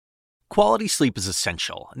Quality sleep is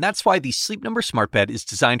essential, and that's why the Sleep Number Smart Bed is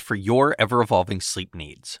designed for your ever-evolving sleep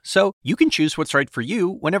needs. So you can choose what's right for you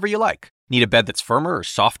whenever you like. Need a bed that's firmer or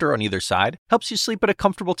softer on either side? Helps you sleep at a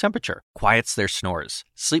comfortable temperature, quiets their snores.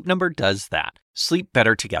 Sleep Number does that. Sleep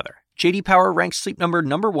better together. J.D. Power ranks Sleep Number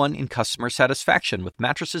 #1 in customer satisfaction with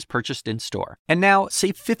mattresses purchased in-store. And now,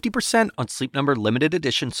 save 50% on Sleep Number limited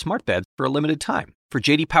edition smart beds for a limited time. For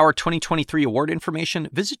J.D. Power 2023 award information,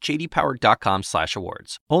 visit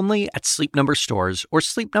jdpower.com/awards. Only at Sleep Number stores or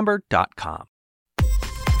sleepnumber.com.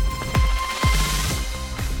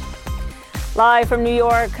 Live from New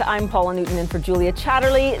York, I'm Paula Newton in for Julia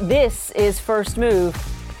Chatterley. This is First Move.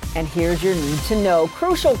 And here's your need to know.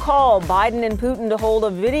 Crucial call, Biden and Putin to hold a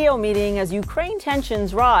video meeting as Ukraine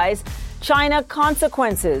tensions rise. China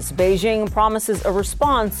consequences. Beijing promises a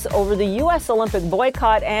response over the U.S. Olympic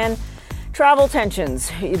boycott and travel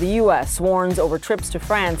tensions. The U.S. warns over trips to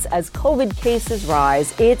France as COVID cases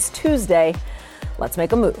rise. It's Tuesday. Let's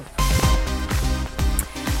make a move.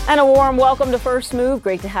 And a warm welcome to First Move.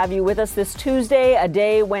 Great to have you with us this Tuesday, a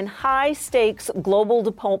day when high-stakes global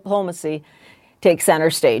diplomacy takes center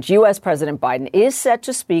stage. U.S. President Biden is set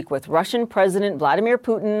to speak with Russian President Vladimir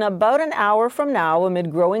Putin about an hour from now amid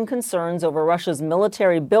growing concerns over Russia's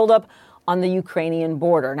military buildup on the Ukrainian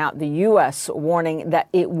border. Now, the U.S. warning that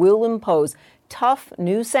it will impose tough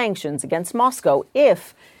new sanctions against Moscow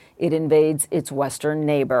if it invades its western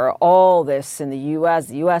neighbor. All this in the U.S.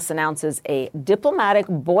 The U.S. announces a diplomatic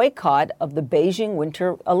boycott of the Beijing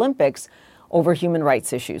Winter Olympics over human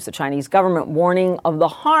rights issues. The Chinese government warning of the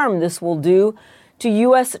harm this will do to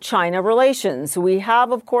U.S.-China relations. We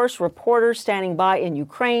have, of course, reporters standing by in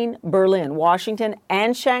Ukraine, Berlin, Washington,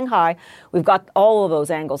 and Shanghai. We've got all of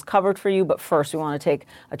those angles covered for you, but first we want to take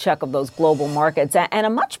a check of those global markets. And a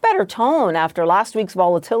much better tone after last week's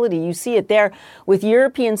volatility. You see it there with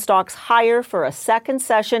European stocks higher for a second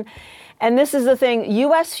session. And this is the thing,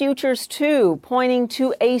 U.S. futures, too, pointing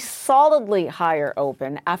to a solidly higher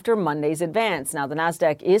open after Monday's advance. Now, the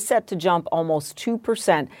Nasdaq is set to jump almost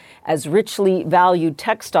 2% as richly valued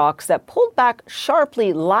tech stocks that pulled back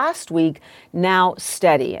sharply last week now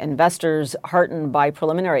steady. Investors heartened by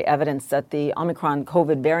preliminary evidence that the Omicron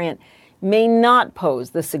COVID variant may not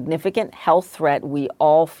pose the significant health threat we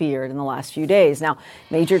all feared in the last few days. Now,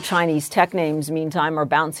 major Chinese tech names, meantime, are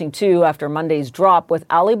bouncing too after Monday's drop, with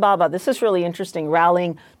Alibaba, this is really interesting,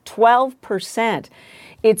 rallying 12%.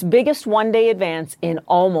 Its biggest one-day advance in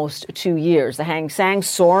almost 2 years. The Hang Seng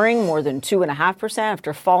soaring more than 2.5%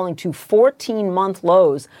 after falling to 14-month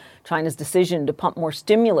lows. China's decision to pump more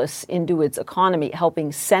stimulus into its economy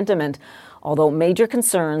helping sentiment, although major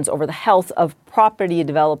concerns over the health of property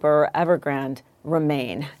developer Evergrande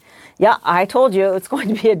remain. Yeah, I told you it's going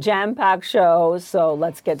to be a jam-packed show, so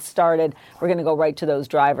let's get started. We're going to go right to those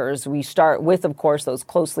drivers. We start with, of course, those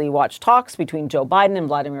closely watched talks between Joe Biden and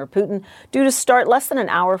Vladimir Putin. Due to start less than an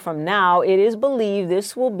hour from now, it is believed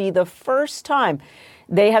this will be the first time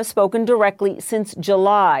they have spoken directly since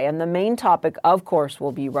July, and the main topic, of course,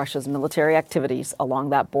 will be Russia's military activities along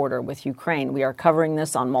that border with Ukraine. We are covering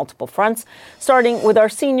this on multiple fronts, starting with our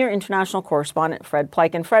senior international correspondent, Fred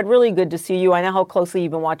Pleik. And Fred, really good to see you. I know how closely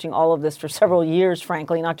you've been watching all of this for several years,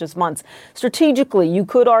 frankly, not just months. Strategically, you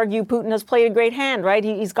could argue Putin has played a great hand, right?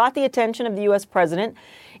 He's got the attention of the U.S. president.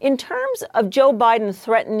 In terms of Joe Biden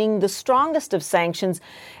threatening the strongest of sanctions,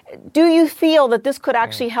 do you feel that this could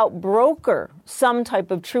actually help broker some type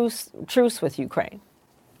of truce with Ukraine?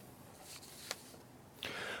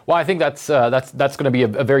 Well, I think that's going to be a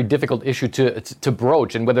very difficult issue to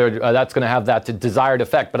broach, and whether that's going to have that desired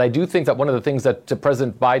effect. But I do think that one of the things that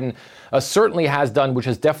President Biden certainly has done, which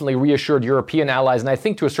has definitely reassured European allies, and I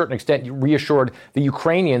think to a certain extent reassured the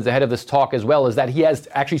Ukrainians ahead of this talk as well, is that he has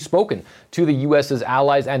actually spoken to the U.S.'s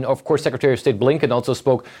allies. And of course, Secretary of State Blinken also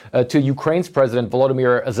spoke to Ukraine's President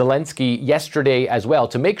Volodymyr Zelensky yesterday as well,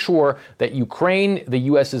 to make sure that Ukraine, the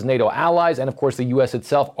U.S.'s NATO allies, and of course the U.S.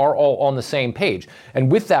 itself are all on the same page.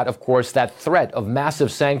 And with that, of course, that threat of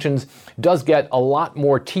massive sanctions does get a lot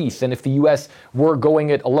more teeth than if the U.S. were going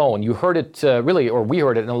it alone. You heard it we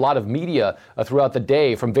heard it in a lot of media throughout the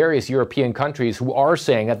day from various European countries who are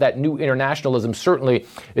saying that new internationalism certainly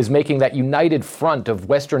is making that united front of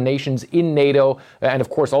Western nations in NATO and, of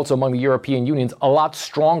course, also among the European unions a lot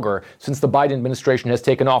stronger since the Biden administration has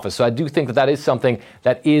taken office. So I do think that is something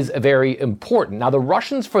that is very important. Now, the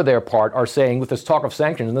Russians, for their part, are saying with this talk of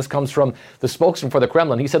sanctions, and this comes from the spokesman for the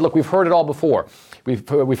Kremlin, he said, look, we've heard it all before.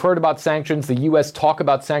 We've heard about sanctions. The U.S. talk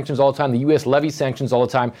about sanctions all the time. The U.S. levies sanctions all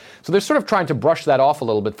the time. So they're sort of trying to brush that off a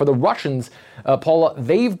little bit. For the Russians, Paula,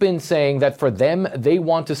 they've been saying that for them, they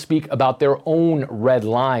want to speak about their own red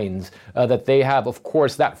lines that they have. Of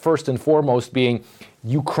course, that first and foremost being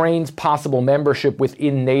Ukraine's possible membership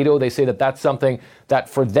within NATO. They say that that's something that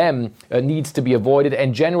for them needs to be avoided,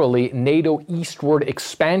 and generally NATO eastward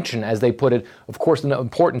expansion, as they put it, of course, an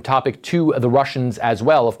important topic to the Russians as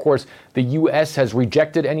well. Of course, the U.S. has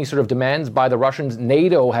rejected any sort of demands by the Russians.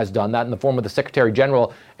 NATO has done that in the form of the Secretary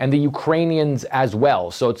General, and the Ukrainians as well.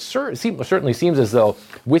 So it certainly seems as though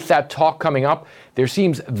with that talk coming up, there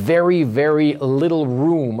seems very, very little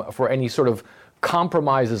room for any sort of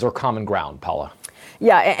compromises or common ground, Paula.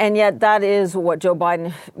 Yeah, and yet that is what Joe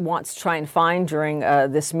Biden wants to try and find during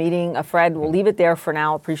this meeting. Fred, we'll leave it there for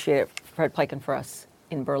now. Appreciate it. Fred Pleitgen for us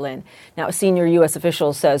in Berlin. Now, a senior U.S.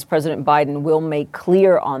 official says President Biden will make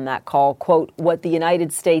clear on that call, quote, what the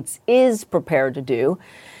United States is prepared to do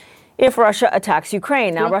if Russia attacks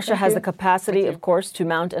Ukraine. Now, Russia has the capacity, of course, to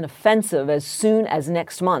mount an offensive as soon as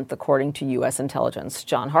next month, according to U.S. intelligence.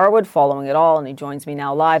 John Harwood following it all, and he joins me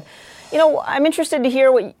now live. You know, I'm interested to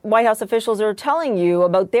hear what White House officials are telling you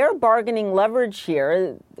about their bargaining leverage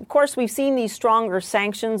here. Of course, we've seen these stronger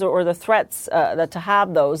sanctions or the threats that to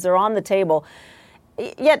have those. They're on the table.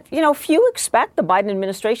 Yet, you know, few expect the Biden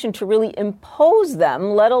administration to really impose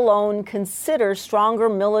them, let alone consider stronger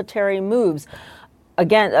military moves.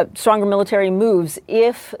 Again, stronger military moves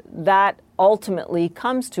if that ultimately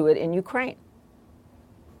comes to it in Ukraine.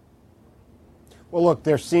 Well, look,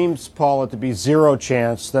 there seems, Paula, to be zero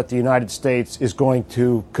chance that the United States is going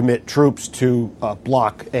to commit troops to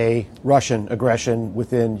block a Russian aggression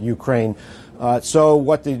within Ukraine. So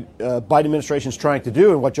what the Biden administration is trying to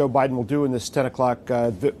do and what Joe Biden will do in this 10 o'clock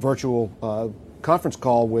virtual conference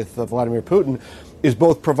call with Vladimir Putin is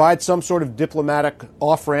both provide some sort of diplomatic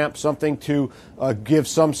off-ramp, something to give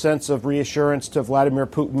some sense of reassurance to Vladimir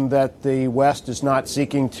Putin that the West is not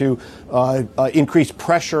seeking to increase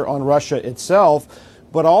pressure on Russia itself,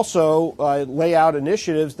 but also lay out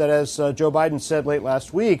initiatives that, as Joe Biden said late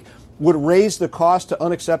last week, would raise the cost to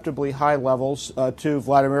unacceptably high levels to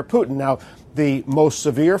Vladimir Putin. Now, the most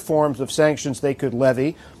severe forms of sanctions they could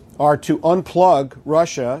levy are to unplug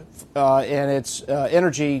Russia and its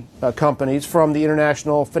energy companies from the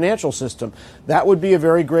international financial system. That would be a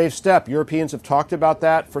very grave step. Europeans have talked about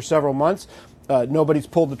that for several months. Nobody's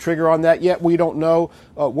pulled the trigger on that yet. We don't know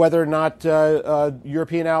whether or not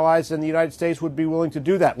European allies and the United States would be willing to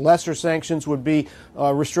do that. Lesser sanctions would be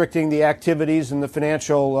restricting the activities and the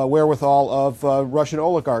financial wherewithal of Russian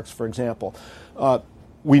oligarchs, for example.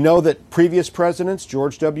 We know that previous presidents,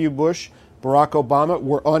 George W. Bush, Barack Obama,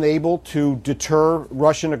 were unable to deter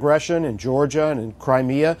Russian aggression in Georgia and in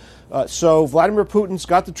Crimea. So Vladimir Putin's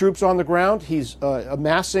got the troops on the ground. He's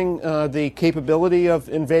amassing the capability of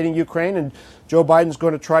invading Ukraine, and Joe Biden's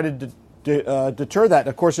going to try to deter that. And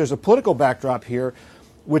of course, there's a political backdrop here,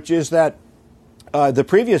 which is that the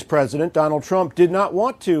previous president, Donald Trump, did not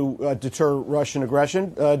want to deter Russian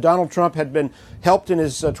aggression. Donald Trump had been helped in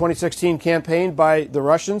his 2016 campaign by the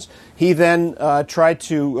Russians. He then tried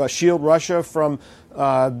to shield Russia from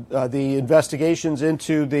the investigations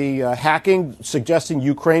into the hacking, suggesting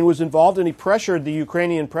Ukraine was involved, and he pressured the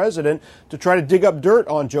Ukrainian president to try to dig up dirt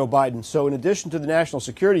on Joe Biden. So in addition to the national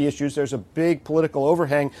security issues, there's a big political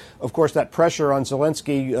overhang. Of course, that pressure on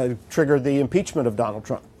Zelensky triggered the impeachment of Donald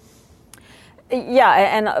Trump. Yeah,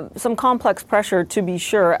 and some complex pressure, to be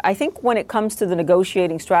sure. I think when it comes to the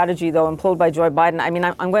negotiating strategy, though, employed by Joe Biden, I mean,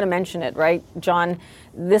 I'm going to mention it, right, John?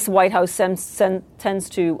 This White House tends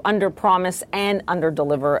to underpromise and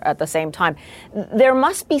underdeliver at the same time. There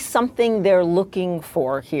must be something they're looking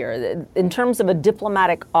for here. In terms of a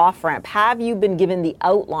diplomatic off-ramp, have you been given the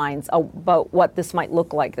outlines about what this might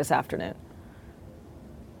look like this afternoon?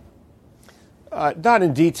 Not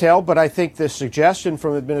in detail, but I think the suggestion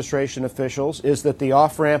from administration officials is that the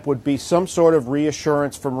off-ramp would be some sort of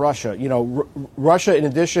reassurance from Russia. You know, Russia, in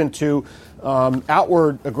addition to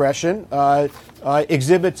outward aggression,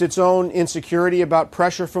 exhibits its own insecurity about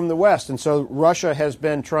pressure from the West. And so Russia has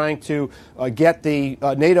been trying to get the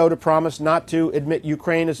NATO to promise not to admit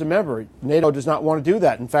Ukraine as a member. NATO does not want to do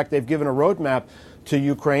that. In fact, they've given a roadmap to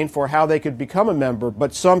Ukraine for how they could become a member,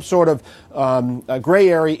 but some sort of a gray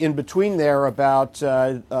area in between there about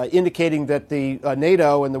indicating that the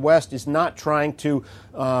NATO and the West is not trying to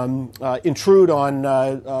intrude on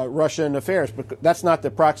Russian affairs. But that's not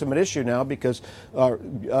the proximate issue now, because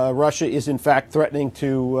Russia is in fact threatening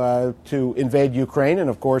to invade Ukraine,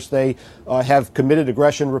 and of course they have committed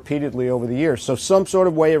aggression repeatedly over the years. So some sort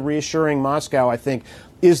of way of reassuring Moscow, I think,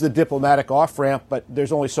 is the diplomatic off-ramp, but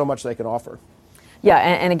there's only so much they can offer. Yeah,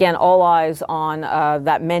 and again, all eyes on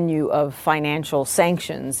that menu of financial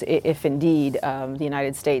sanctions, if indeed the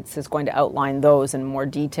United States is going to outline those in more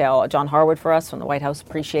detail. John Harwood for us from the White House.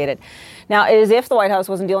 Appreciate it. Now, as if the White House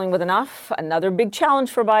wasn't dealing with enough, another big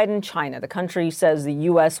challenge for Biden, China. The country says the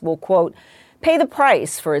U.S. will, quote, pay the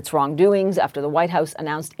price for its wrongdoings after the White House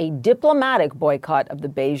announced a diplomatic boycott of the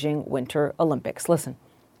Beijing Winter Olympics. Listen.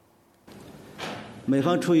 美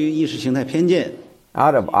方出于意识形态偏见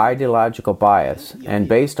Out of ideological bias and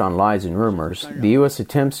based on lies and rumors, the U.S.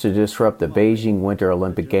 attempts to disrupt the Beijing Winter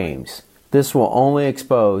Olympic Games. This will only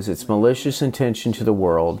expose its malicious intention to the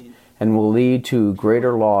world and will lead to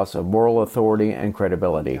greater loss of moral authority and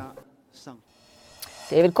credibility.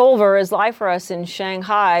 David Culver is live for us in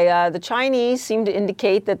Shanghai. The Chinese seem to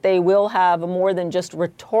indicate that they will have a more than just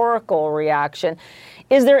rhetorical reaction.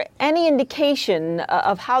 Is there any indication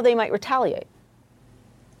of how they might retaliate?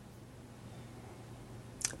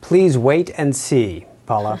 Please wait and see,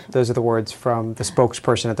 Paula. Those are the words from the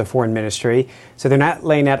spokesperson at the Foreign Ministry. So they're not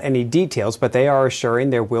laying out any details, but they are assuring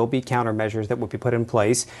there will be countermeasures that will be put in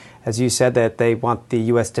place. As you said, that they want the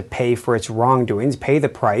U.S. to pay for its wrongdoings, pay the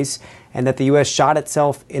price, and that the U.S. shot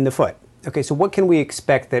itself in the foot. Okay, so what can we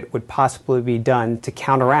expect that would possibly be done to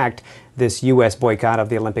counteract this U.S. boycott of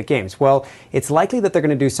the Olympic Games? Well, it's likely that they're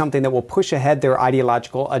going to do something that will push ahead their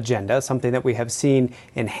ideological agenda, something that we have seen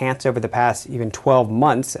enhance over the past even 12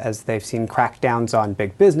 months as they've seen crackdowns on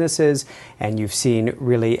big businesses, and you've seen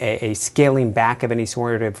really a scaling back of any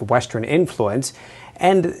sort of Western influence.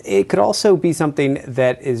 And it could also be something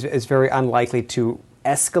that is very unlikely to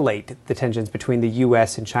escalate the tensions between the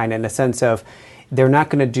U.S. and China in the sense of they're not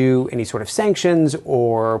going to do any sort of sanctions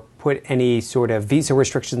or put any sort of visa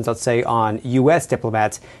restrictions, let's say, on U.S.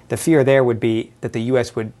 diplomats. The fear there would be that the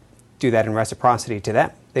U.S. would do that in reciprocity to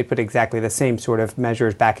them. They put exactly the same sort of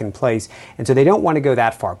measures back in place. And so they don't want to go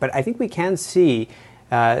that far. But I think we can see,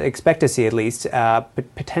 expect to see at least,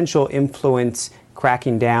 potential influence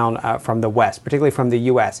cracking down from the West, particularly from the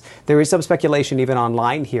U.S. There is some speculation even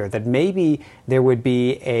online here that maybe there would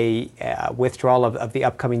be a withdrawal of the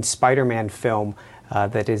upcoming Spider-Man film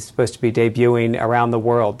that is supposed to be debuting around the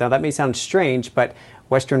world. Now, that may sound strange, but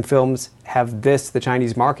Western films have the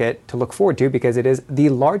Chinese market, to look forward to because it is the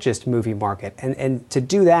largest movie market. And to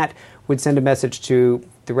do that would send a message to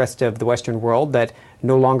the rest of the Western world that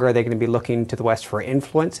no longer are they going to be looking to the West for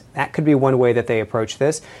influence. That could be one way that they approach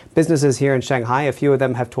this. Businesses here in Shanghai, a few of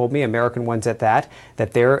them have told me, American ones at that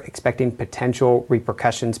they're expecting potential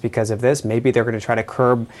repercussions because of this. Maybe they're going to try to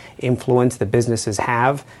curb influence the businesses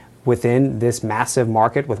have within this massive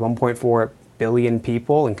market with 1.4 billion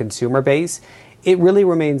people and consumer base. It really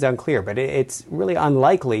remains unclear, but it's really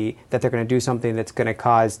unlikely that they're going to do something that's going to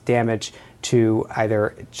cause damage to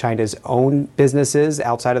either China's own businesses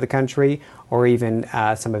outside of the country or even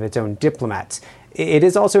some of its own diplomats. It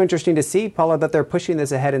is also interesting to see, Paula, that they're pushing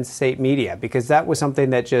this ahead in state media, because that was something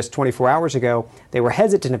that just 24 hours ago they were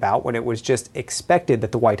hesitant about when it was just expected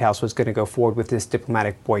that the White House was going to go forward with this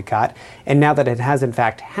diplomatic boycott. And now that it has in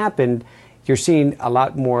fact happened, you're seeing a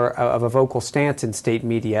lot more of a vocal stance in state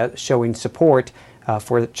media showing support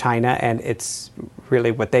for China, and it's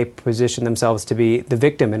really what they position themselves to be the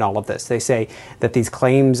victim in all of this. They say that these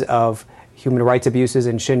claims of human rights abuses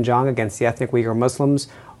in Xinjiang against the ethnic Uyghur Muslims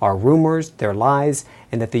are rumors, they're lies,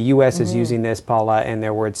 and that the U.S. is using this, Paula, in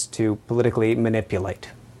their words, to politically manipulate.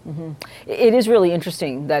 Mm-hmm. It is really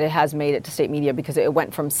interesting that it has made it to state media because it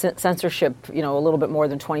went from censorship, a little bit more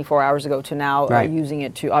than 24 hours ago to now using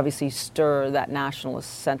it to obviously stir that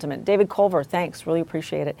nationalist sentiment. David Culver, thanks. Really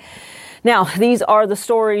appreciate it. Now, these are the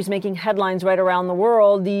stories making headlines right around the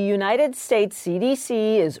world. The United States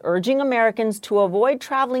CDC is urging Americans to avoid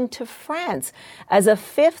traveling to France as a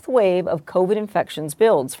fifth wave of COVID infections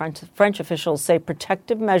builds. French officials say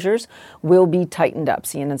protective measures will be tightened up.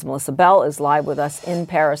 CNN's Melissa Bell is live with us in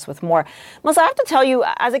Paris with more. Melissa, I have to tell you,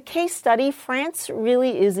 as a case study, France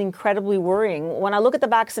really is incredibly worrying. When I look at the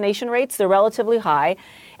vaccination rates, they're relatively high.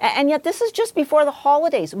 And yet this is just before the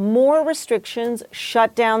holidays. More restrictions,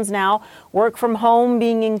 shutdowns now, work from home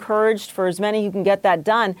being encouraged for as many who can get that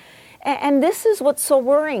done. And this is what's so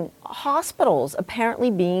worrying. Hospitals apparently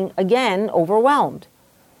being, again, overwhelmed.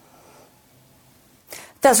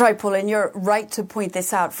 That's right, Paul, and you're right to point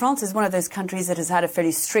this out. France is one of those countries that has had a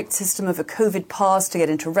fairly strict system of a COVID pass to get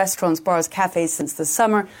into restaurants, bars, cafes since the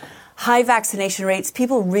summer. High vaccination rates,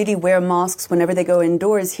 people really wear masks whenever they go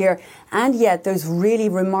indoors here, and yet those really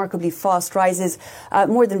remarkably fast rises,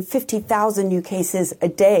 more than 50,000 new cases a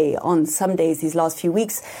day on some days these last few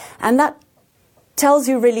weeks, and that tells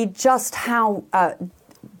you really just how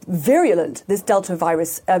virulent this Delta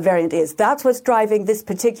virus variant is. That's what's driving this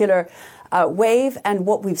particular wave. And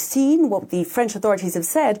what we've seen, what the French authorities have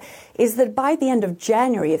said, is that by the end of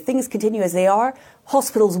January, if things continue as they are,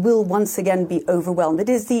 hospitals will once again be overwhelmed. It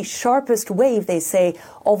is the sharpest wave, they say,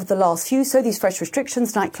 of the last few. So these fresh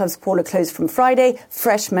restrictions, nightclubs, are closed from Friday,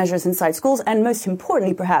 fresh measures inside schools, and most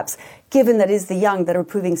importantly, perhaps, given that it is the young that are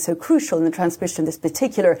proving so crucial in the transmission of this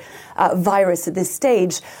particular virus at this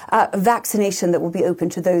stage, vaccination that will be open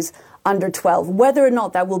to those under 12. Whether or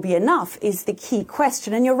not that will be enough is the key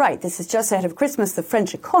question. And you're right, this is just ahead of Christmas. The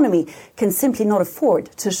French economy can simply not afford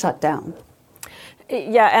to shut down.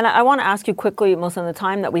 Yeah, and I want to ask you quickly, most of the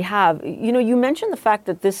time that we have, you mentioned the fact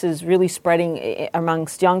that this is really spreading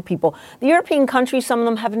amongst young people. The European countries, some of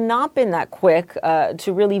them have not been that quick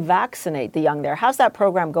to really vaccinate the young there. How's that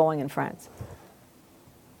program going in France?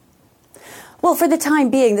 Well, for the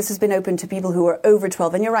time being, this has been open to people who are over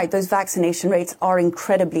 12. And you're right, those vaccination rates are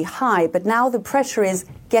incredibly high. But now the pressure is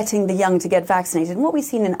getting the young to get vaccinated. And what we've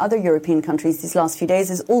seen in other European countries these last few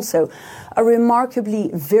days is also a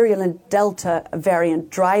remarkably virulent Delta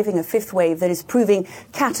variant driving a fifth wave that is proving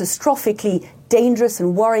catastrophically dangerous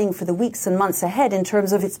and worrying for the weeks and months ahead in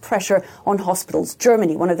terms of its pressure on hospitals.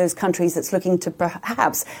 Germany, one of those countries that's looking to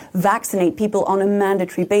perhaps vaccinate people on a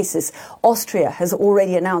mandatory basis. Austria has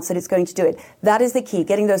already announced that it's going to do it. That is the key,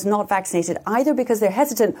 getting those not vaccinated, either because they're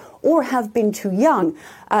hesitant or have been too young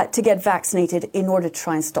to get vaccinated in order to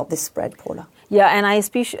try and stop this spread, Paula. Yeah, and I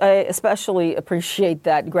especially appreciate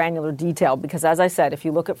that granular detail because, as I said, if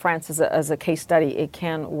you look at France as a case study, it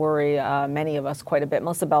can worry many of us quite a bit.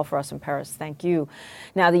 Melissa Bell for us in Paris, thank you.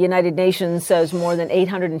 Now, the United Nations says more than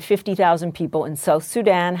 850,000 people in South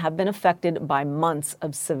Sudan have been affected by months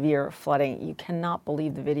of severe flooding. You cannot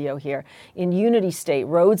believe the video here. In Unity State,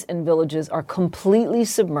 roads and villages are completely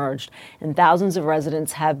submerged, and thousands of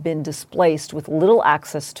residents have been displaced with little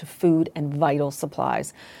access to food and vital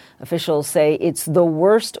supplies. Officials say it's the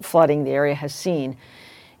worst flooding the area has seen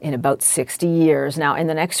in about 60 years. Now, in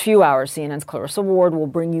the next few hours, CNN's Clarissa Ward will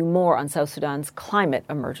bring you more on South Sudan's climate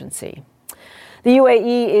emergency. The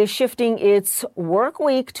UAE is shifting its work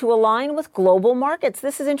week to align with global markets.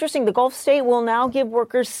 This is interesting. The Gulf state will now give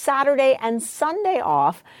workers Saturday and Sunday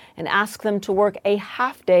off and ask them to work a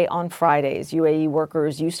half day on Fridays. UAE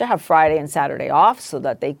workers used to have Friday and Saturday off so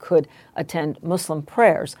that they could attend Muslim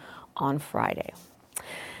prayers on Friday.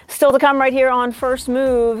 Still to come right here on First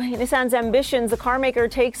Move, Nissan's ambitions, the car maker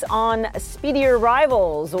takes on speedier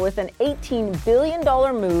rivals with an $18 billion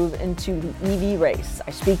move into the EV race.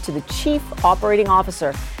 I speak to the chief operating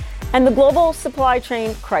officer and the global supply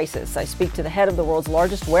chain crisis. I speak to the head of the world's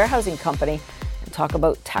largest warehousing company and talk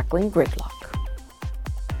about tackling gridlock.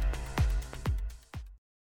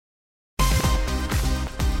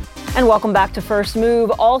 And welcome back to First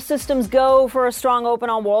Move. All systems go for a strong open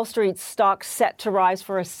on Wall Street. Stocks set to rise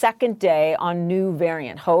for a second day on new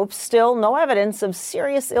variant hopes. Still no evidence of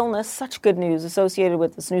serious illness. Such good news associated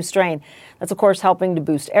with this new strain. That's, of course, helping to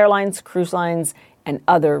boost airlines, cruise lines, and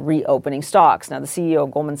other reopening stocks. Now, the CEO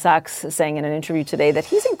of Goldman Sachs is saying in an interview today that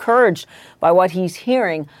he's encouraged by what he's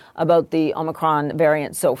hearing about the Omicron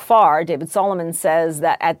variant so far. David Solomon says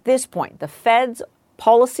that at this point, the Fed's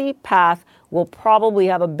policy path will probably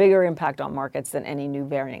have a bigger impact on markets than any new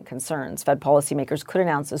variant concerns. Fed policymakers could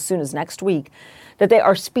announce as soon as next week that they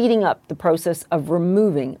are speeding up the process of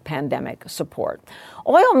removing pandemic support.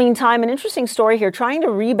 Oil, meantime, an interesting story here, trying to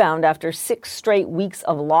rebound after 6 straight weeks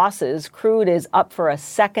of losses. Crude is up for a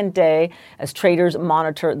second day as traders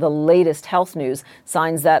monitor the latest health news.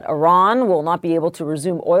 Signs that Iran will not be able to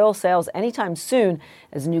resume oil sales anytime soon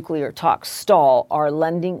as nuclear talks stall are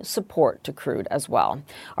lending support to crude as well.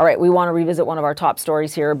 All right, we want to revisit one of our top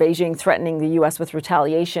stories here. Beijing threatening the U.S. with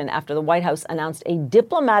retaliation after the White House announced a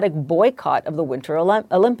diplomatic boycott of the Winter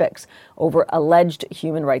Olympics over alleged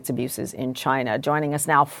human rights abuses in China. Joining us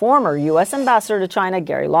now, former U.S. Ambassador to China,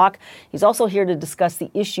 Gary Locke. He's also here to discuss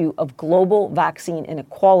the issue of global vaccine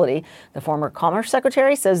inequality. The former Commerce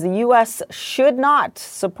Secretary says the U.S. should not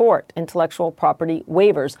support intellectual property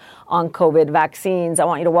waivers on COVID vaccines. I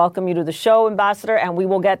want you to welcome you to the show, Ambassador, and we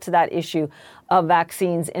will get to that issue of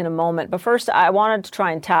vaccines in a moment. But first, I wanted to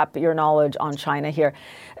try and tap your knowledge on China here.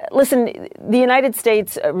 Listen, the United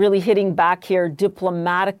States really hitting back here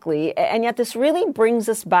diplomatically, and yet this really brings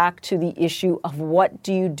us back to the issue of what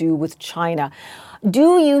do you do with China?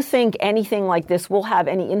 Do you think anything like this will have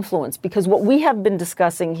any influence? Because what we have been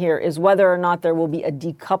discussing here is whether or not there will be a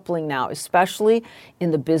decoupling now, especially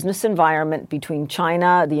in the business environment between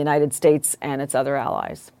China, the United States, and its other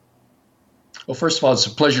allies. Well, first of all, it's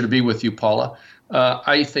a pleasure to be with you, Paula.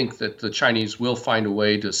 I think that the Chinese will find a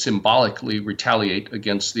way to symbolically retaliate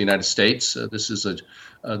against the United States. This is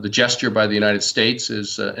the gesture by the United States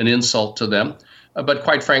is an insult to them. But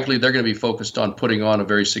quite frankly, they're going to be focused on putting on a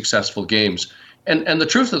very successful games. And the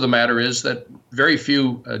truth of the matter is that very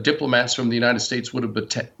few diplomats from the United States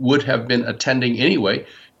would have been attending anyway,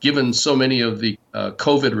 given so many of the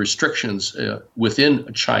COVID restrictions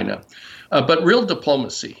within China. But real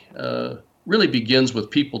diplomacy really begins with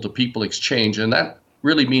people-to-people exchange, and that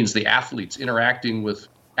really means the athletes interacting with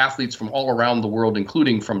athletes from all around the world,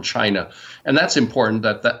 including from China. And that's important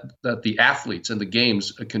that the athletes and the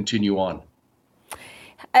games continue on.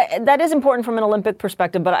 That is important from an Olympic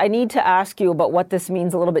perspective, but I need to ask you about what this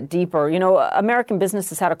means a little bit deeper. You know, American business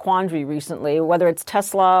has had a quandary recently, whether it's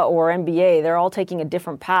Tesla or NBA, they're all taking a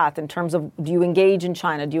different path in terms of, do you engage in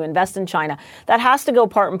China? Do you invest in China? That has to go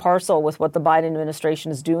part and parcel with what the Biden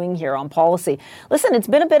administration is doing here on policy. Listen, it's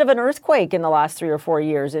been a bit of an earthquake in the last 3 or 4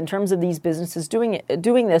 years in terms of these businesses doing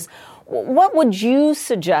this. What would you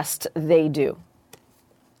suggest they do?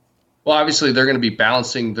 Well, obviously, they're going to be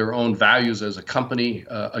balancing their own values as a company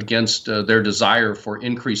against their desire for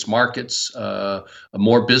increased markets,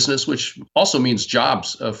 more business, which also means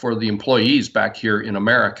jobs for the employees back here in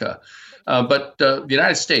America. But the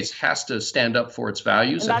United States has to stand up for its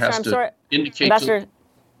values. It has to indicate.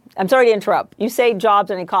 I'm sorry to interrupt. You say jobs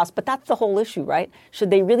and any cost, but that's the whole issue, right? Should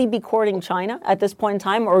they really be courting China at this point in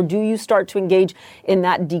time, or do you start to engage in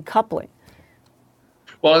that decoupling?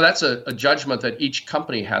 Well, that's a judgment that each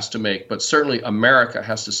company has to make, but certainly America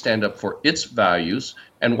has to stand up for its values.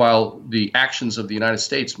 And while the actions of the United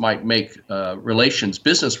States might make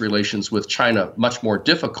business relations with China much more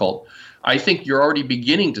difficult, I think you're already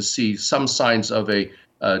beginning to see some signs of a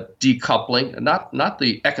decoupling, not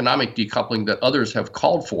the economic decoupling that others have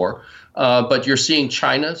called for, but you're seeing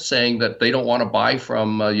China saying that they don't want to buy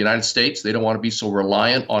from the United States. They don't want to be so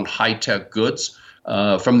reliant on high-tech goods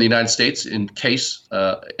from the United States in case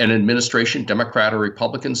an administration, Democrat or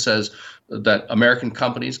Republican, says that American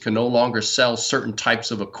companies can no longer sell certain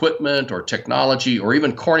types of equipment or technology or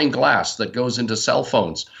even Corning glass that goes into cell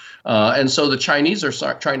phones. And so the Chinese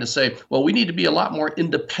are trying to say, well, we need to be a lot more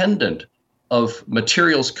independent of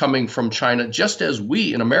materials coming from China, just as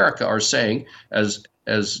we in America are saying,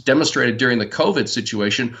 as demonstrated during the COVID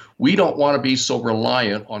situation, we don't want to be so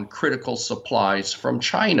reliant on critical supplies from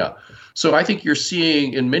China. So I think you're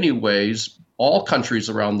seeing, in many ways, all countries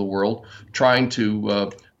around the world trying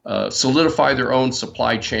to solidify their own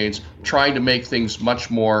supply chains, trying to make things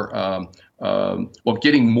much more,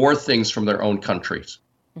 getting more things from their own countries.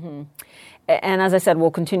 Mm-hmm. And as I said,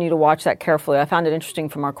 we'll continue to watch that carefully. I found it interesting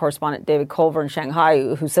from our correspondent David Culver in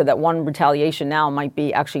Shanghai, who said that one retaliation now might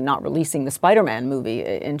be actually not releasing the Spider-Man movie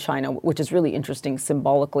in China, which is really interesting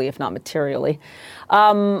symbolically, if not materially.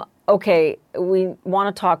 Okay, we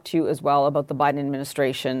want to talk to you as well about the Biden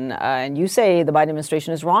administration. And you say the Biden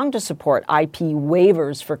administration is wrong to support IP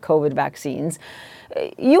waivers for COVID vaccines.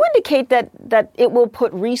 You indicate that it will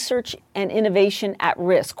put research and innovation at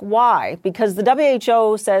risk. Why? Because the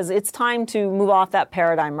WHO says it's time to move off that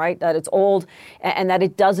paradigm, right? That it's old and that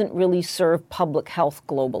it doesn't really serve public health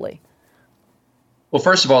globally. Well,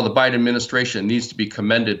 first of all, the Biden administration needs to be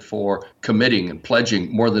commended for committing and pledging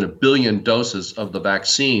more than 1 billion doses of the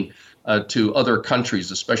vaccine to other countries,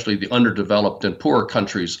 especially the underdeveloped and poorer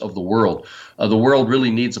countries of the world. The world really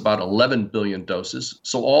needs about 11 billion doses.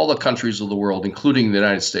 So all the countries of the world, including the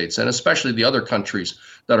United States, and especially the other countries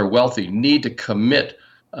that are wealthy, need to commit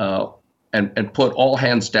and put all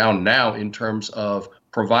hands down now in terms of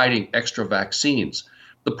providing extra vaccines.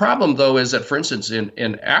 The problem, though, is that, for instance,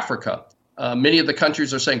 in Africa, many of the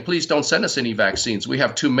countries are saying, please don't send us any vaccines. We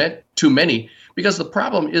have too many, because the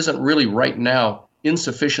problem isn't really right now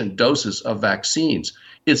insufficient doses of vaccines.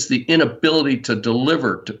 It's the inability to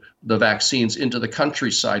deliver the vaccines into the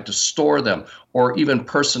countryside, to store them, or even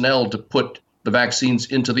personnel to put the vaccines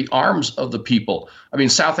into the arms of the people. I mean,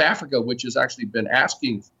 South Africa, which has actually been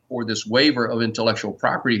asking for this waiver of intellectual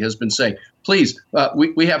property, has been saying, please,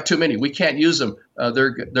 we have too many. We can't use them.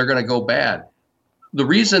 They're going to go bad. The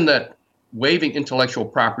reason that waiving intellectual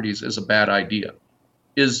properties is a bad idea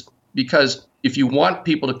is because if you want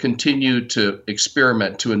people to continue to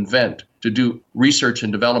experiment, to invent, to do research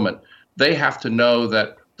and development, they have to know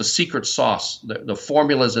that the secret sauce, the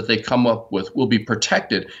formulas that they come up with will be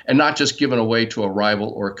protected and not just given away to a rival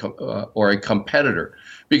or a competitor.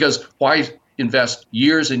 Because why invest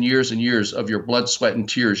years and years and years of your blood, sweat, and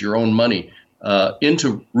tears, your own money,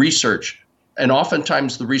 into research? And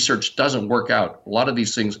oftentimes the research doesn't work out. A lot of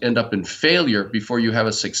these things end up in failure before you have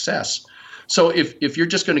a success. So if you're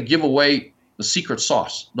just going to give away the secret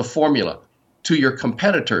sauce, the formula, to your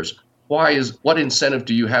competitors, what incentive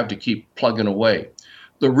do you have to keep plugging away?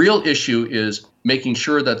 The real issue is making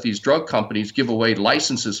sure that these drug companies give away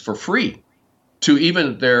licenses for free to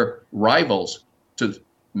even their rivals to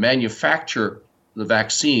manufacture the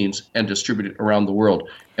vaccines and distribute it around the world.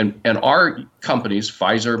 And our companies,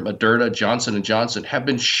 Pfizer, Moderna, Johnson & Johnson, have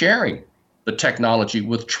been sharing the technology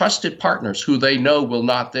with trusted partners who they know will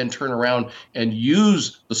not then turn around and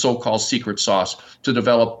use the so-called secret sauce to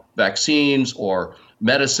develop vaccines or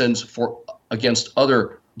medicines against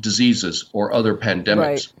other diseases or other pandemics.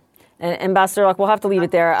 Right. And Ambassador Locke, we'll have to leave it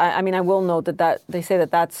there. I mean, I will note that they say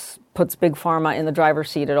that puts Big Pharma in the driver's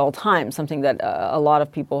seat at all times, something that a lot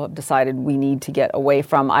of people have decided we need to get away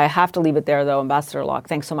from. I have to leave it there, though. Ambassador Locke,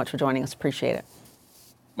 thanks so much for joining us. Appreciate it.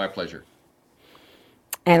 My pleasure.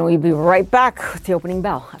 And we'll be right back with the opening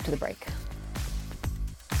bell after the break.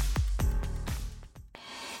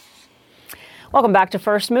 Welcome back to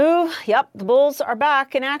First Move. Yep, the bulls are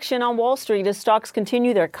back in action on Wall Street as stocks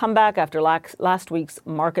continue their comeback after last week's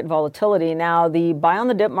market volatility. Now, the buy on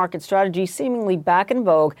the dip market strategy seemingly back in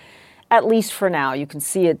vogue, at least for now. You can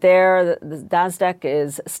see it there. The Nasdaq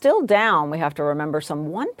is still down. We have to remember some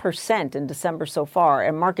 1% in December so far,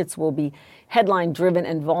 and markets will be headline driven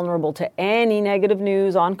and vulnerable to any negative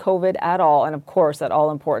news on COVID at all. And of course, that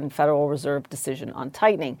all important Federal Reserve decision on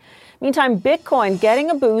tightening. Meantime, Bitcoin getting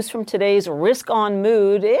a boost from today's risk-on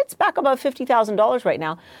mood. It's back above $50,000 right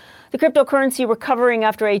now. The cryptocurrency recovering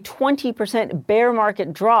after a 20% bear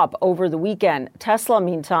market drop over the weekend. Tesla,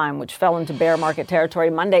 meantime, which fell into bear market territory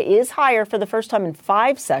Monday, is higher for the first time in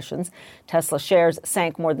 5 sessions. Tesla shares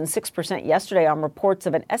sank more than 6% yesterday on reports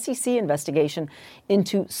of an SEC investigation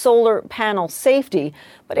into solar panel safety,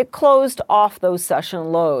 but it closed off those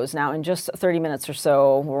session lows. Now, in just 30 minutes or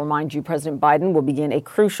so, we'll remind you President Biden will begin a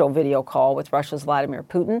crucial video call with Russia's Vladimir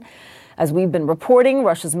Putin. As we've been reporting,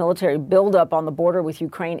 Russia's military buildup on the border with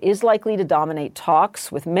Ukraine is likely to dominate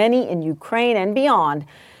talks, with many in Ukraine and beyond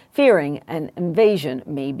fearing an invasion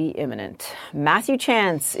may be imminent. Matthew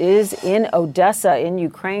Chance is in Odessa in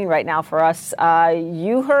Ukraine right now for us.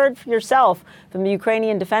 You heard yourself from the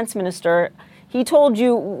Ukrainian defense minister. He told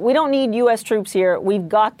you, we don't need U.S. troops here. We've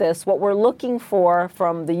got this. What we're looking for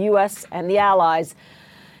from the U.S. and the allies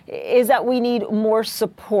is that we need more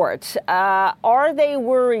support. Are they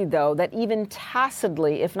worried, though, that even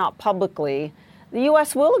tacitly, if not publicly, the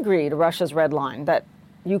U.S. will agree to Russia's red line, that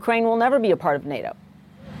Ukraine will never be a part of NATO?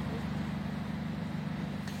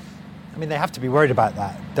 I mean, they have to be worried about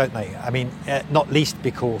that, don't they? I mean, not least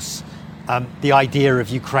because the idea of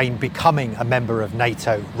Ukraine becoming a member of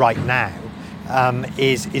NATO right now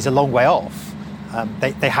is a long way off.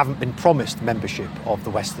 They haven't been promised membership of the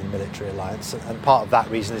Western Military Alliance, and part of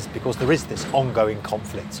that reason is because there is this ongoing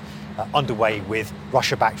conflict underway with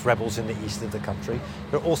Russia-backed rebels in the east of the country.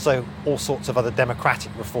 There are also all sorts of other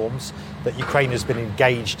democratic reforms that Ukraine has been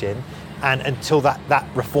engaged in, and until that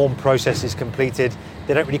reform process is completed,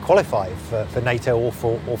 they don't really qualify for NATO or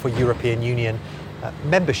for European Union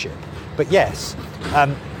membership. But yes,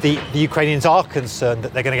 the Ukrainians are concerned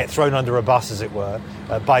that they're going to get thrown under a bus, as it were,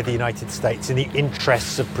 by the United States in the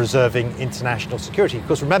interests of preserving international security.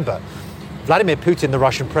 Because remember, Vladimir Putin, the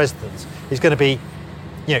Russian president, is going to be,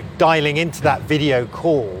 dialing into that video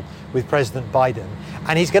call with President Biden,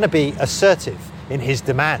 and he's going to be assertive in his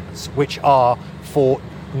demands, which are for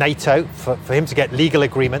NATO, for him to get legal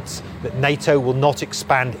agreements that NATO will not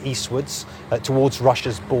expand eastwards towards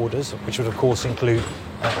Russia's borders, which would of course include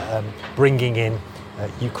bringing in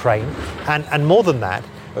Ukraine. And more than that,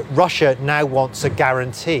 Russia now wants a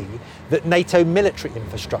guarantee that NATO military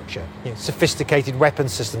infrastructure, sophisticated weapon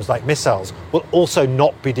systems like missiles, will also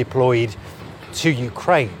not be deployed to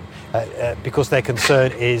Ukraine because their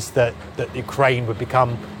concern is that Ukraine would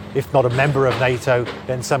become, if not a member of NATO,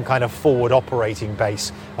 then some kind of forward operating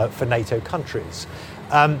base for NATO countries.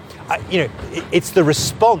 It's the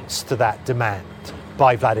response to that demand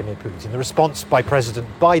by Vladimir Putin, the response by President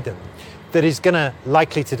Biden, that is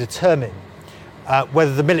likely to determine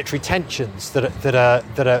whether the military tensions that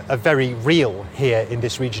are very real here in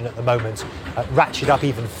this region at the moment ratchet up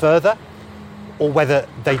even further, or whether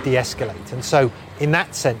they de-escalate. And so, in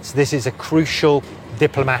that sense, this is a crucial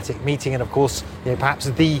diplomatic meeting, and of course, perhaps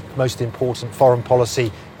the most important foreign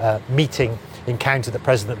policy meeting encounter that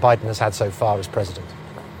President Biden has had so far as president.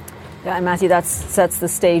 Yeah, and Matthew, that sets the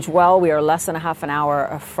stage well. We are less than a half an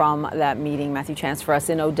hour from that meeting. Matthew Chance for us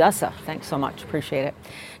in Odessa. Thanks so much. Appreciate it.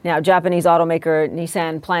 Now, Japanese automaker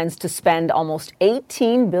Nissan plans to spend almost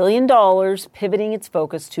 $18 billion pivoting its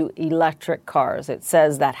focus to electric cars. It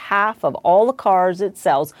says that half of all the cars it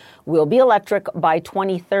sells will be electric by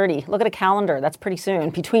 2030. Look at a calendar. That's pretty soon.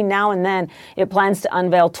 Between now and then, it plans to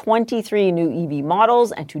unveil 23 new EV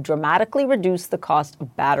models and to dramatically reduce the cost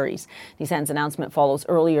of batteries. Nissan's announcement follows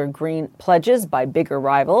earlier green pledges by bigger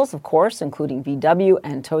rivals, of course, including VW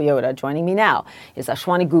and Toyota. Joining me now is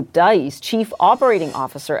Ashwani Gupta. He's Chief Operating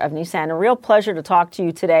Officer of Nissan. A real pleasure to talk to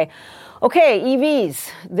you today. Okay,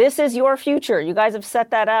 EVs, this is your future. You guys have set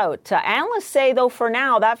that out. Analysts say, though, for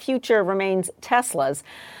now, that future remains Tesla's.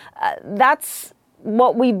 That's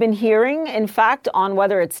what we've been hearing, in fact, on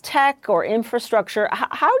whether it's tech or infrastructure.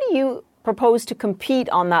 How do you propose to compete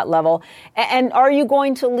on that level? And are you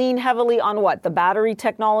going to lean heavily on what? The battery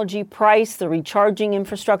technology, price, the recharging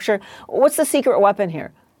infrastructure? What's the secret weapon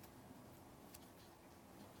here?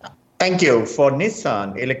 Thank you. For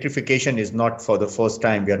Nissan, electrification is not for the first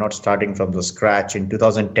time. We are not starting from the scratch. In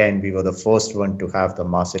 2010, we were the first one to have the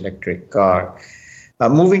mass electric car.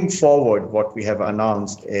 Moving forward, what we have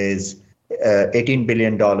announced is $18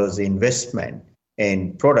 billion investment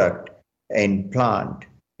in product, in plant,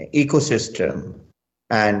 ecosystem,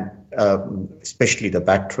 and especially the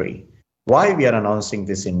battery. Why we are announcing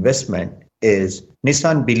this investment is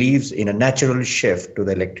Nissan believes in a natural shift to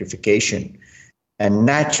the electrification. A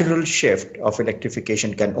natural shift of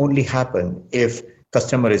electrification can only happen if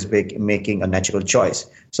customer is making a natural choice.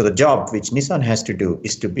 So the job which Nissan has to do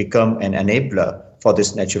is to become an enabler for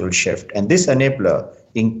this natural shift. And this enabler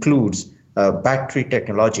includes battery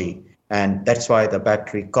technology. And that's why the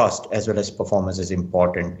battery cost as well as performance is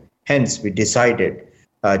important. Hence, we decided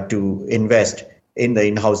to invest in the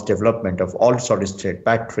in-house development of all solid-state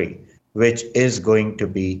battery, which is going to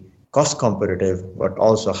be cost competitive, but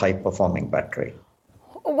also high performing battery.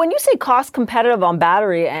 When you say cost competitive on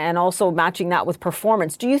battery and also matching that with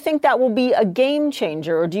performance, do you think that will be a game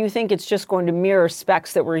changer, or do you think it's just going to mirror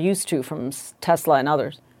specs that we're used to from Tesla and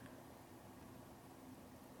others?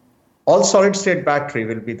 All solid-state battery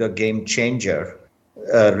will be the game changer.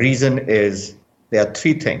 Reason is there are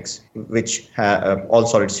three things which all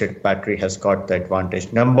solid-state battery has got the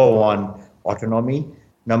advantage. Number one, autonomy.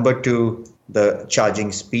 Number two, the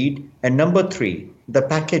charging speed. And number three, the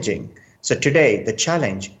packaging. So today, the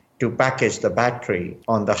challenge to package the battery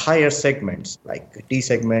on the higher segments, like the D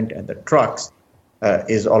segment and the trucks,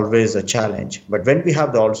 is always a challenge. But when we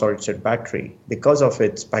have the all-solid-state battery, because of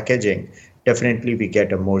its packaging, definitely we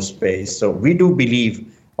get a more space. So we do believe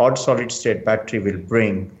all-solid-state battery will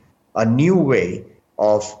bring a new way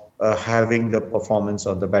of having the performance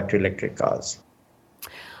of the battery electric cars.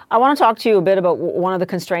 I want to talk to you a bit about one of the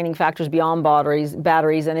constraining factors beyond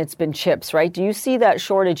batteries, and it's been chips, right? Do you see that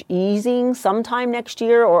shortage easing sometime next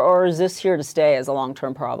year, or is this here to stay as a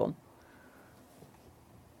long-term problem?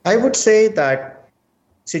 I would say that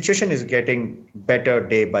situation is getting better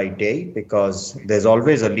day by day because there's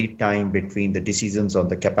always a lead time between the decisions on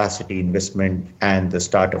the capacity investment and the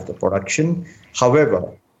start of the production.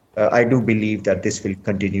 However, I do believe that this will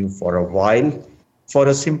continue for a while for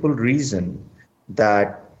a simple reason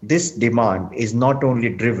that this demand is not only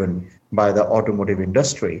driven by the automotive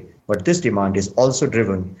industry, but this demand is also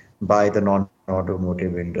driven by the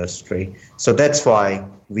non-automotive industry. So that's why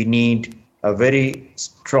we need a very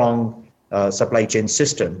strong supply chain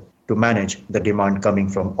system to manage the demand coming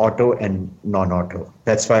from auto and non-auto.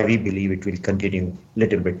 That's why we believe it will continue a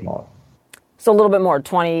little bit more. So a little bit more,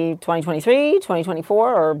 2023,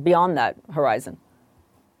 2024, or beyond that horizon?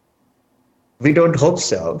 We don't hope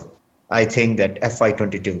so. I think that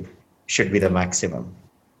FY22 should be the maximum.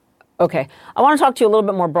 Okay. I want to talk to you a little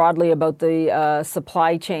bit more broadly about the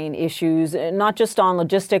supply chain issues, not just on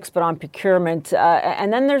logistics, but on procurement.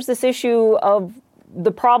 And then there's this issue of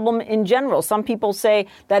the problem in general. Some people say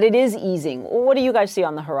that it is easing. What do you guys see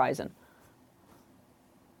on the horizon?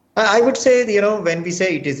 I would say, when we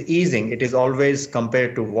say it is easing, it is always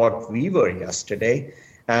compared to what we were yesterday.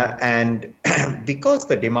 And because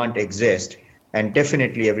the demand exists, and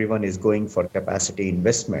definitely everyone is going for capacity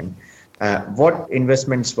investment, what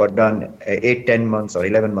investments were done 8, 10 months or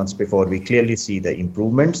 11 months before, we clearly see the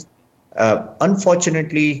improvements.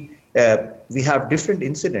 Unfortunately, we have different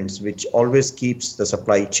incidents which always keeps the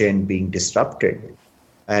supply chain being disrupted.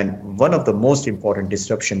 And one of the most important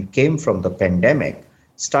disruption came from the pandemic.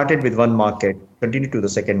 Started with one market, continued to the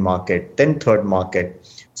second market, then third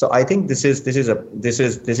market. So I think this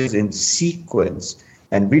is in sequence,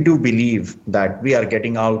 and we do believe that we are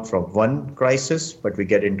getting out from one crisis, but we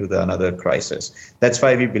get into another crisis. That's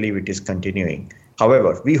why we believe it is continuing.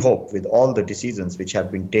 However, we hope with all the decisions which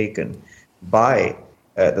have been taken by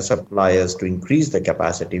the suppliers to increase the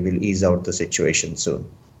capacity will ease out the situation soon.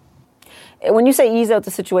 When you say ease out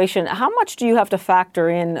the situation, how much do you have to factor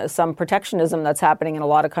in some protectionism that's happening in a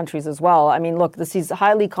lot of countries as well? I mean, look, this is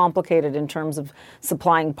highly complicated in terms of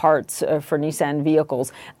supplying parts for Nissan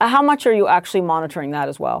vehicles. How much are you actually monitoring that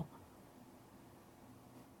as well?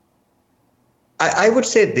 I would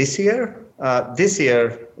say this year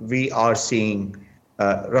we are seeing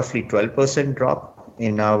roughly 12% drop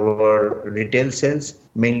in our retail sales,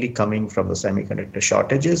 mainly coming from the semiconductor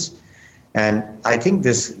shortages. And I think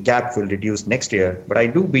this gap will reduce next year. But I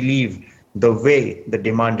do believe the way the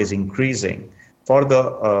demand is increasing for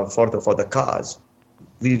the cars,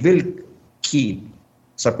 we will keep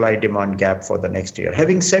supply-demand gap for the next year.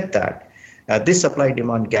 Having said that, this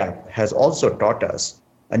supply-demand gap has also taught us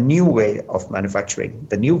a new way of manufacturing,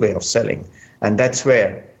 the new way of selling, and that's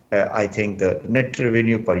where I think the net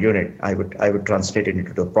revenue per unit, I would translate it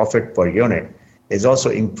into the profit per unit, is also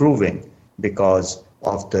improving because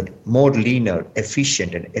of the more leaner,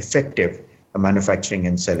 efficient, and effective manufacturing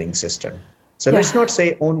and selling system. So let's not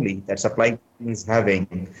say only that supply is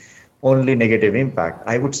having only negative impact.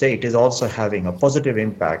 I would say it is also having a positive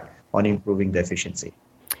impact on improving the efficiency.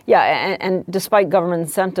 Yeah, and despite government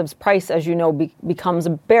incentives, price, as you know, becomes a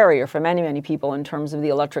barrier for many, many people in terms of the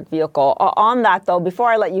electric vehicle. On that, though, before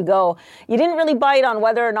I let you go, you didn't really bite on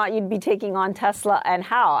whether or not you'd be taking on Tesla and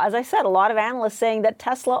how. As I said, a lot of analysts saying that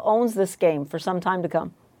Tesla owns this game for some time to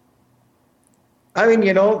come. I mean,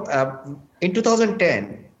 in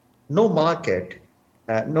 2010, no market,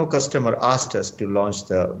 no customer asked us to launch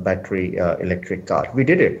the battery electric car. We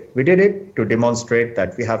did it. We did it to demonstrate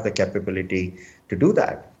that we have the capability to do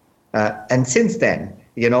that. And since then,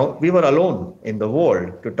 we were alone in the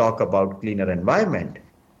world to talk about cleaner environment.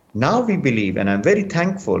 Now we believe, and I'm very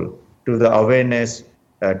thankful to the awareness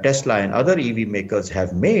Tesla and other EV makers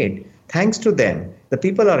have made. Thanks to them, the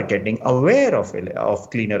people are getting aware of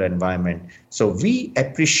cleaner environment. So we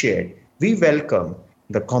appreciate, we welcome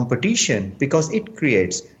the competition because it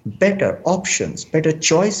creates better options, better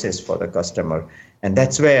choices for the customer. And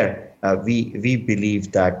that's where we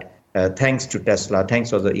believe that thanks to Tesla,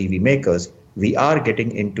 thanks to the EV makers, we are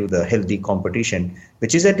getting into the healthy competition,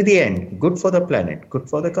 which is at the end good for the planet, good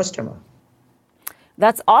for the customer.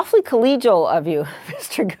 That's awfully collegial of you,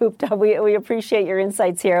 Mr. Gupta. We appreciate your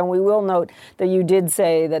insights here, and we will note that you did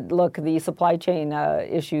say that, look, the supply chain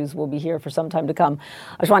issues will be here for some time to come.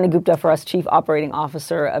 Ashwani Gupta for us, Chief Operating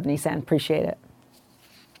Officer of Nissan. Appreciate it.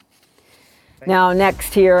 Now,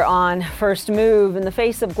 next here on First Move, in the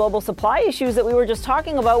face of global supply issues that we were just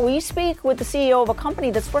talking about, we speak with the CEO of a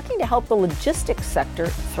company that's working to help the logistics sector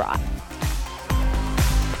thrive.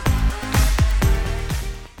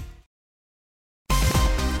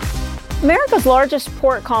 America's largest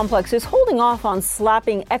port complex is holding off on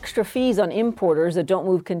slapping extra fees on importers that don't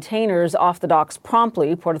move containers off the docks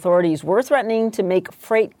promptly. Port authorities were threatening to make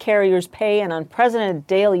freight carriers pay an unprecedented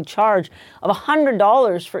daily charge of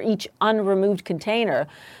 $100 for each unremoved container.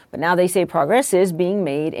 But now they say progress is being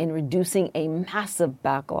made in reducing a massive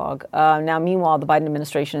backlog. Now, meanwhile, the Biden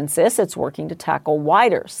administration insists it's working to tackle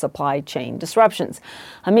wider supply chain disruptions.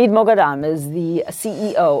 Hamid Moghadam is the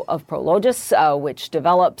CEO of Prologis, which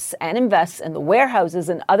develops and invests in the warehouses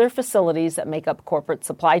and other facilities that make up corporate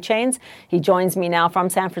supply chains. He joins me now from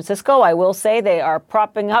San Francisco. I will say they are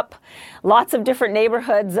propping up lots of different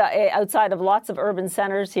neighborhoods outside of lots of urban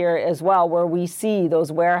centers here as well, where we see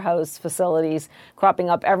those warehouse facilities cropping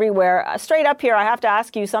up everywhere. Straight up here, I have to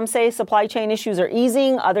ask you, some say supply chain issues are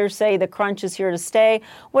easing, others say the crunch is here to stay.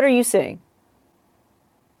 What are you seeing?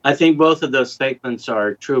 I think both of those statements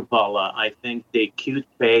are true, Paula. I think the acute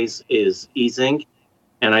phase is easing,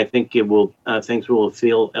 and I think things will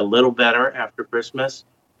feel a little better after Christmas.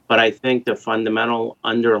 But I think the fundamental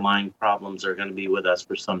underlying problems are going to be with us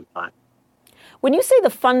for some time. When you say the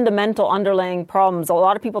fundamental underlying problems, a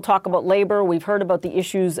lot of people talk about labor. We've heard about the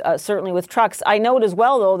issues certainly with trucks. I note as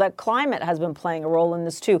well, though, that climate has been playing a role in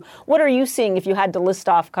this, too. What are you seeing if you had to list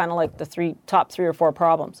off kind of like the top three or four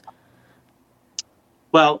problems?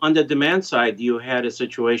 Well, on the demand side, you had a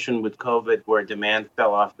situation with COVID where demand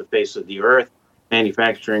fell off the face of the earth,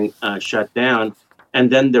 manufacturing shut down, and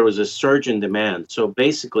then there was a surge in demand. So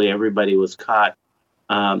basically, everybody was caught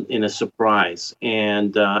in a surprise.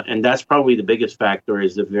 And that's probably the biggest factor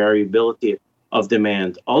is the variability of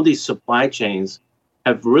demand. All these supply chains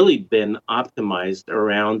have really been optimized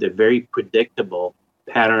around a very predictable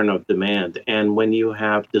pattern of demand. And when you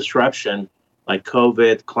have disruption like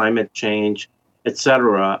COVID, climate change, et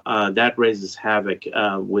cetera, that raises havoc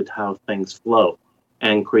with how things flow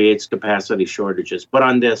and creates capacity shortages. But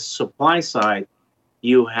on the supply side,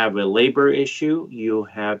 you have a labor issue, you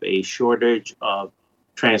have a shortage of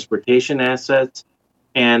transportation assets,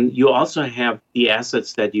 and you also have the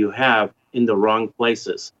assets that you have in the wrong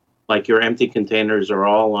places, like your empty containers are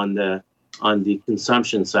all on the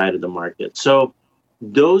consumption side of the market. So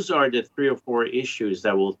those are the 3 or 4 issues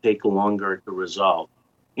that will take longer to resolve.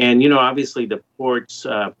 And, obviously the port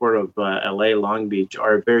of LA, Long Beach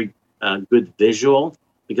are a very good visual,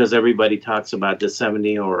 because everybody talks about the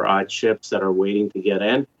 70 or odd ships that are waiting to get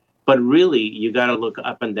in. But really, you got to look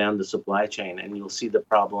up and down the supply chain, and you'll see the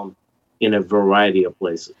problem in a variety of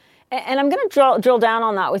places. And I'm going to drill down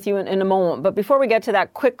on that with you in a moment. But before we get to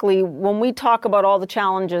that, quickly, when we talk about all the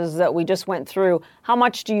challenges that we just went through, how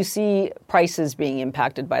much do you see prices being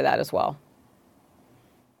impacted by that as well?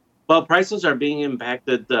 Well, prices are being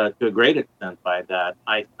impacted to a great extent by that.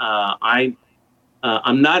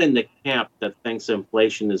 I'm not in the camp that thinks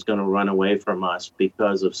inflation is going to run away from us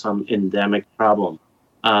because of some endemic problem.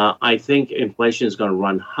 I think inflation is going to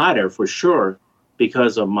run hotter for sure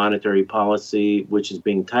because of monetary policy, which is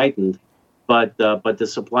being tightened. But the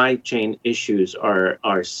supply chain issues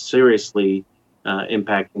are seriously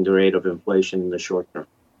impacting the rate of inflation in the short term.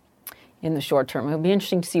 In the short term. It'll be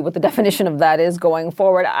interesting to see what the definition of that is going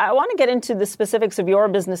forward. I want to get into the specifics of your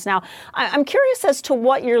business now. I'm curious as to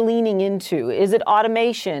what you're leaning into. Is it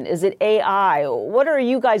automation? Is it AI? What are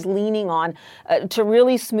you guys leaning on to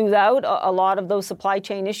really smooth out a lot of those supply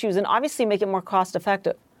chain issues and obviously make it more cost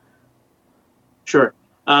effective? Sure.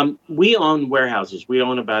 We own warehouses. We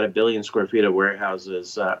own about 1 billion square feet of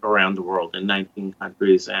warehouses around the world in 19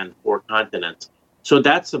 countries and 4 continents. So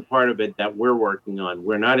that's the part of it that we're working on.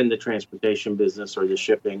 We're not in the transportation business or the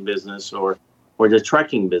shipping business or the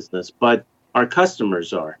trucking business, but our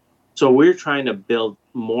customers are. So we're trying to build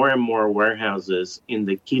more and more warehouses in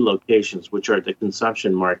the key locations, which are the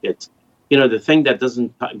consumption markets. The thing that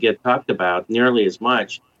doesn't get talked about nearly as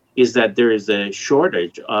much is that there is a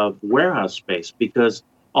shortage of warehouse space, because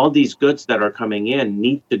all these goods that are coming in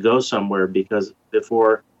need to go somewhere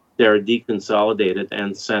before they're deconsolidated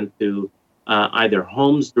and sent to either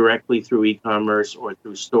homes directly through e-commerce or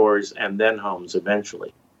through stores, and then homes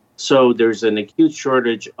eventually. So there's an acute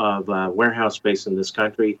shortage of warehouse space in this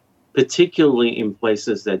country, particularly in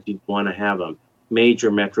places that you'd want to have them,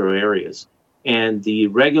 major metro areas. And the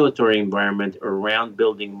regulatory environment around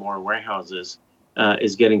building more warehouses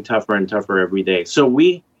is getting tougher and tougher every day. So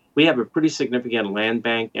we have a pretty significant land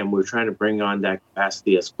bank, and we're trying to bring on that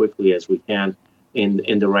capacity as quickly as we can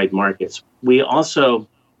in the right markets. We also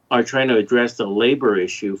are trying to address the labor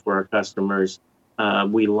issue for our customers.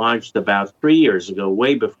 We launched about 3 years ago,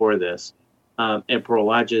 way before this, a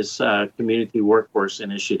Prologis Community Workforce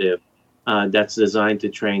Initiative that's designed to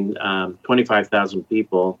train 25,000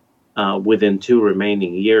 people within 2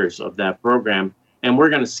 remaining years of that program. And we're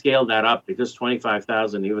going to scale that up, because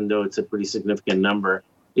 25,000, even though it's a pretty significant number,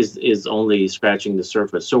 is only scratching the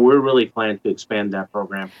surface. So we're really planning to expand that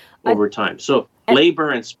program over time. So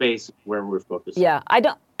labor and space is where we're focused. Yeah, I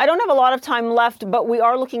don't have a lot of time left, but we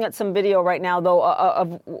are looking at some video right now, though,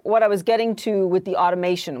 of what I was getting to with the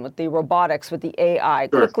automation, with the robotics, with the AI.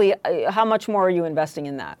 Sure. Quickly, how much more are you investing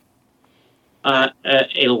in that?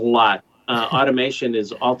 A lot. Automation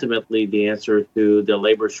is ultimately the answer to the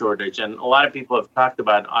labor shortage. And a lot of people have talked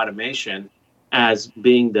about automation as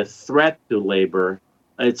being the threat to labor.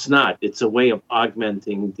 It's not. It's a way of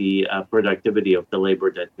augmenting the productivity of the labor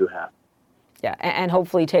that you have. Yeah, and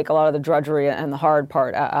hopefully take a lot of the drudgery and the hard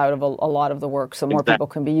part out of a lot of the work, so more people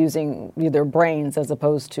can be using their brains as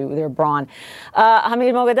opposed to their brawn.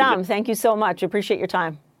 Hamid Moghadam, thank you so much. Appreciate your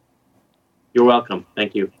time. You're welcome.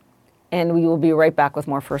 Thank you. And we will be right back with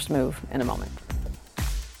more First Move in a moment.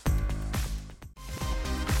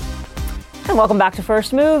 And welcome back to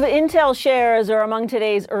First Move. Intel shares are among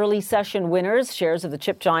today's early session winners. Shares of the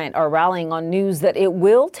chip giant are rallying on news that it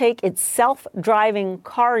will take its self-driving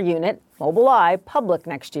car unit, Mobileye, public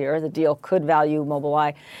next year. The deal could value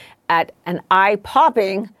Mobileye at an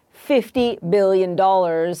eye-popping $50 billion.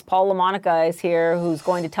 Paul LaMonica is here, who's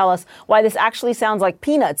going to tell us why this actually sounds like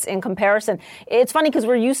peanuts in comparison. It's funny because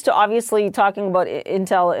we're used to obviously talking about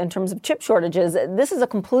Intel in terms of chip shortages. This is a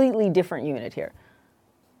completely different unit here.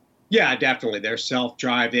 Yeah, definitely. Their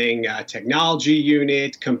self-driving technology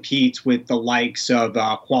unit competes with the likes of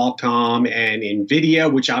Qualcomm and NVIDIA,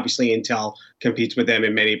 which obviously Intel competes with them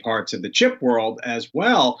in many parts of the chip world as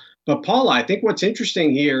well. But Paula, I think what's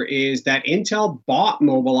interesting here is that Intel bought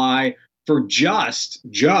Mobileye for just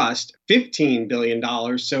 $15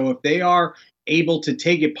 billion. So if they are able to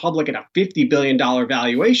take it public at a $50 billion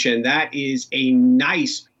valuation, that is a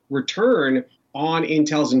nice return on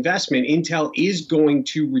Intel's investment. Intel is going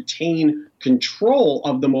to retain control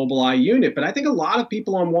of the Mobileye unit. But I think a lot of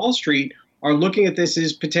people on Wall Street are looking at this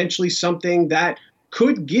as potentially something that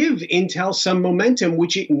could give Intel some momentum,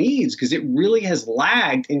 which it needs, because it really has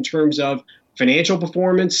lagged in terms of financial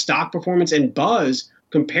performance, stock performance, and buzz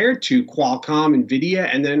compared to Qualcomm, NVIDIA,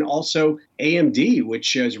 and then also AMD,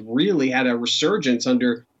 which has really had a resurgence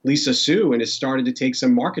under Lisa Su and has started to take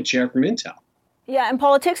some market share from Intel. Yeah, and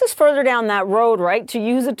Paul, it takes us further down that road, right, to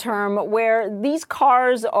use a term where these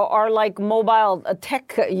cars are like mobile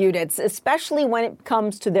tech units, especially when it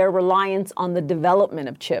comes to their reliance on the development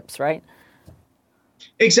of chips, right?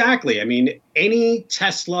 Exactly. I mean, any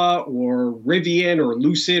Tesla or Rivian or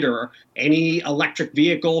Lucid or any electric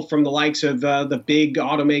vehicle from the likes of the big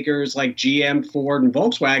automakers like GM, Ford, and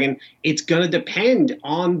Volkswagen, it's going to depend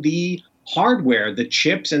on the hardware, the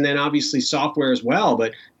chips, and then obviously software as well.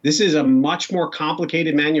 But this is a much more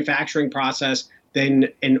complicated manufacturing process than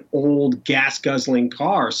an old gas-guzzling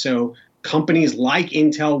car. So companies like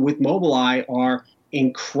Intel with Mobileye are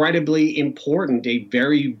incredibly important, a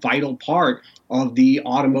very vital part of the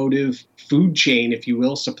automotive food chain, if you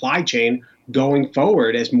will, supply chain going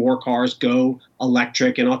forward as more cars go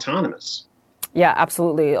electric and autonomous. Yeah,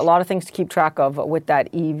 absolutely. A lot of things to keep track of with that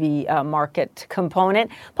EV market component.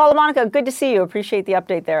 Paul LaMonica, good to see you. Appreciate the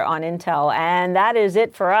update there on Intel. And that is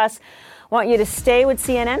it for us. Want you to stay with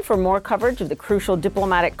CNN for more coverage of the crucial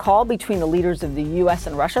diplomatic call between the leaders of the U.S.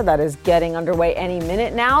 and Russia that is getting underway any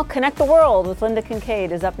minute now. Connect the World with Linda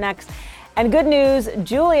Kincaid is up next. And good news,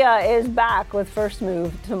 Julia is back with First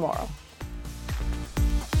Move tomorrow.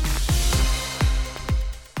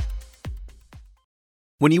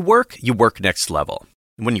 When you work next level.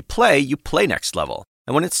 And when you play next level.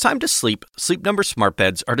 And when it's time to sleep, Sleep Number smart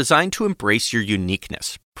beds are designed to embrace your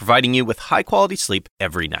uniqueness, providing you with high-quality sleep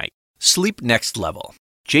every night. Sleep next level.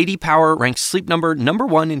 J.D. Power ranks Sleep Number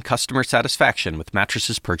 #1 in customer satisfaction with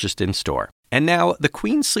mattresses purchased in-store. And now, the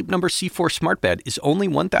Queen Sleep Number C4 smart bed is only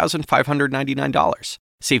 $1,599.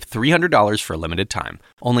 Save $300 for a limited time,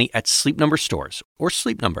 only at Sleep Number stores or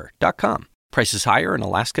sleepnumber.com. Prices higher in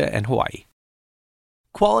Alaska and Hawaii.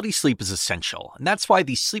 Quality sleep is essential, and that's why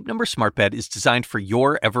the Sleep Number smart bed is designed for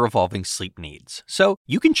your ever-evolving sleep needs. So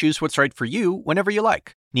you can choose what's right for you whenever you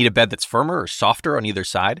like. Need a bed that's firmer or softer on either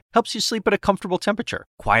side? Helps you sleep at a comfortable temperature.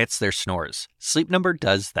 Quiets their snores. Sleep Number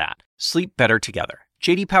does that. Sleep better together.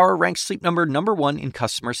 J.D. Power ranks Sleep Number #1 in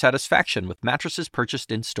customer satisfaction with mattresses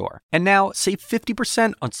purchased in-store. And now, save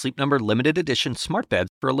 50% on Sleep Number limited edition smart beds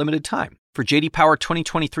for a limited time. For J.D. Power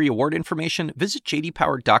 2023 award information, visit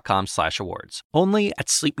jdpower.com/awards. Only at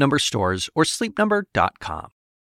Sleep Number stores or sleepnumber.com.